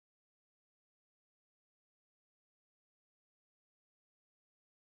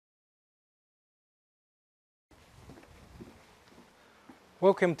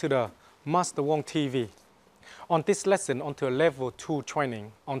Welcome to the Master Wong TV. On this lesson, onto a level 2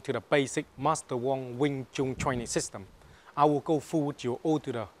 training, onto the basic Master Wong Wing Chun training system, I will go through with you all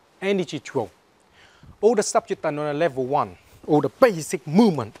to the energy drill. All the stuff you've done on a level 1, all the basic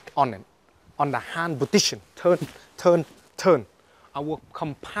movement on it, on the hand position, turn, turn, turn. I will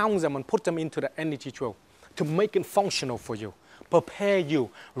compound them and put them into the energy drill to make it functional for you, prepare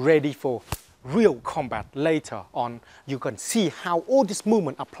you ready for real combat later on. You can see how all this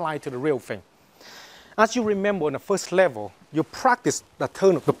movement apply to the real thing. As you remember on the first level, you practice the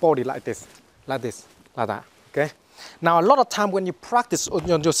turn of the body like this, like that, okay? Now a lot of time when you practice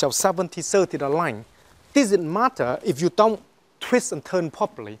on yourself 70-30 the line, it doesn't matter if you don't twist and turn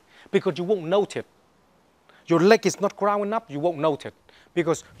properly because you won't note it. Your leg is not grounding up, you won't note it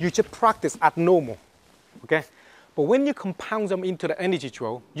because you just practice at normal, okay? But when you compound them into the energy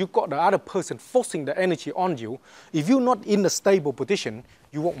drill, you've got the other person forcing the energy on you. If you're not in a stable position,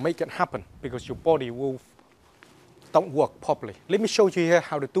 you won't make it happen because your body don't work properly. Let me show you here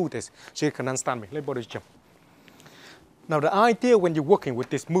how to do this so you can understand me. Let body jump. Now the idea when you're working with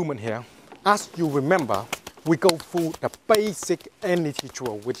this movement here, as you remember, we go through the basic energy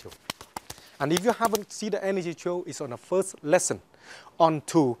drill with you. And if you haven't seen the energy drill, it's on the first lesson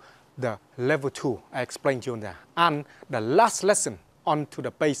onto the level 2, I explained to you on there. And the last lesson onto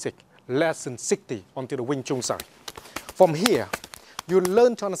the basic, lesson 60 onto the Wing Chun side. From here, you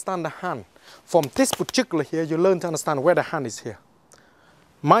learn to understand the hand. From this particular here, you learn to understand where the hand is here.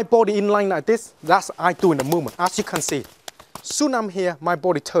 My body in line like this, that's I do in the movement. As you can see, soon I'm here, my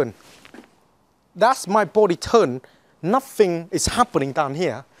body turn. That's my body turn. Nothing is happening down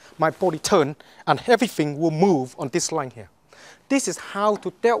here. My body turn and everything will move on this line here. This is how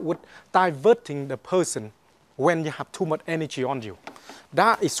to deal with diverting the person when you have too much energy on you.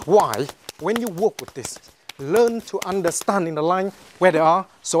 That is why when you work with this, learn to understand in the line where they are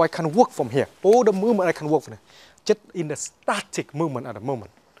so I can work from here. All the movement I can work from here, just in the static movement at the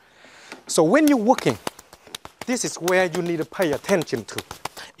moment. So when you're working, this is where you need to pay attention to.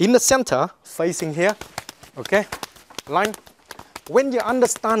 In the center, facing here, okay, line. When you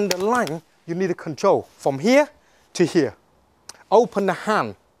understand the line, you need to control from here to here. Open the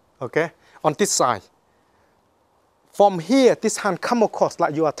hand, okay, on this side. From here, this hand come across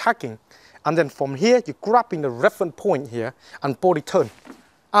like you're attacking. And then from here, you grab in the reference point here and body turn.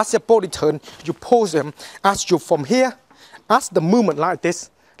 As your body turn, you pose them. As you from here, as the movement like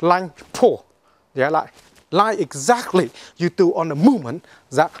this, line pull. Yeah, like exactly you do on the movement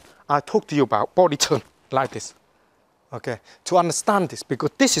that I talked to you about, body turn, like this. Okay, to understand this,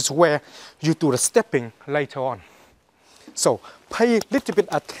 because this is where you do the stepping later on. So pay a little bit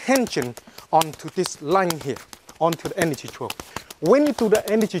attention onto this line here, onto the energy drill. When you do the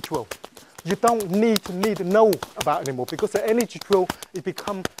energy drill, you don't need to know about it anymore because the energy drill, it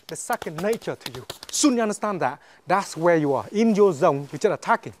becomes the second nature to you. Soon you understand that, that's where you are. In your zone, you're just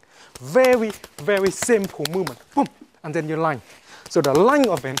attacking. Very, very simple movement. Boom, and then you line. So the line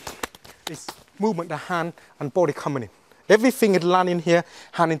of it is movement, the hand and body coming in. Everything is landing here,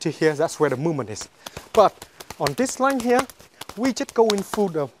 hand into here, that's where the movement is. But on this line here, we just going through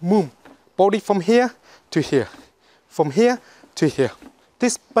the movement. Body from here to here, from here to here.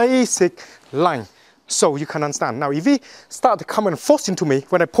 This basic line, so you can understand. Now, if he start to come and force into me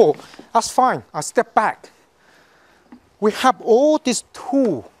when I pull, that's fine. I step back. We have all these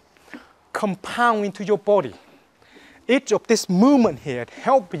tools compound into your body. Each of this movement here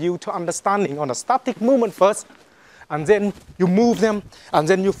help you to understanding on a static movement first, and then you move them, and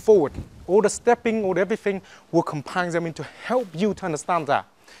then you forward. All the stepping, all everything will compound them into help you to understand that.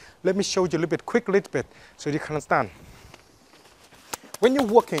 Let me show you a little bit, quick little bit, so you can understand. When you're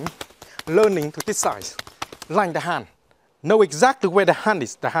working, learning to this size, line the hand. Know exactly where the hand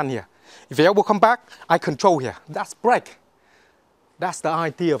is, the hand here. If the elbow come back, I control here. That's break. That's the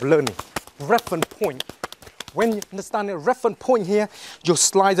idea of learning. Reference point. When you understand the reference point here, you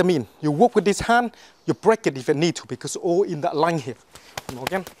slide them in. You work with this hand, you break it if you need to, because all in that line here.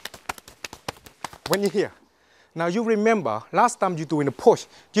 Again. When you're here. Now you remember, last time you do in a push,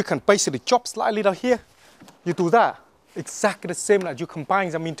 you can basically drop slightly down here. You do that. Exactly the same like you combine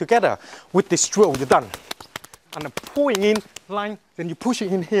them in together with this drill you're done. And the pulling in line, then you push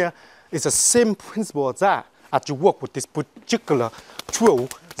it in here. It's the same principle as that as you work with this particular drill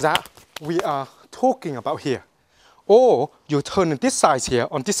that we are talking about here. Or you turn this side here,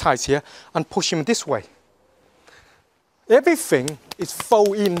 on this side here, and push him this way. Everything is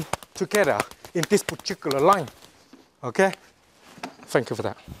fold in together in this particular line. Okay? Thank you for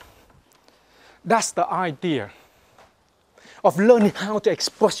that. That's the idea of learning how to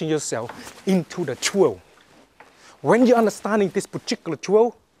express yourself into the drill. When you're understanding this particular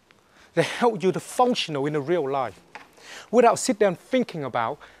drill, they help you to function in the real life without sit there thinking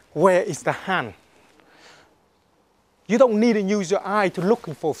about where is the hand. You don't need to use your eye to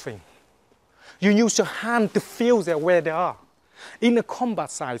looking for things. You use your hand to feel where they are. In the combat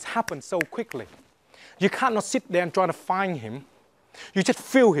side, it happens so quickly. You cannot sit there and try to find him. You just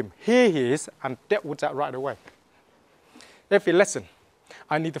feel him. Here he is, and dealt with that right away. Every lesson,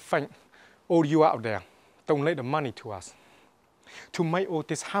 I need to thank all you out there. Donate the money to us. To make all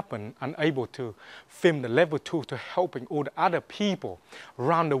this happen and able to film the level 2 to helping all the other people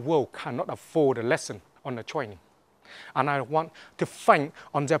around the world cannot afford a lesson on the training. And I want to thank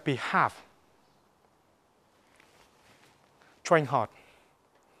on their behalf. Train hard.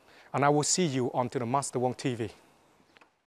 And I will see you on to the Master Wong TV.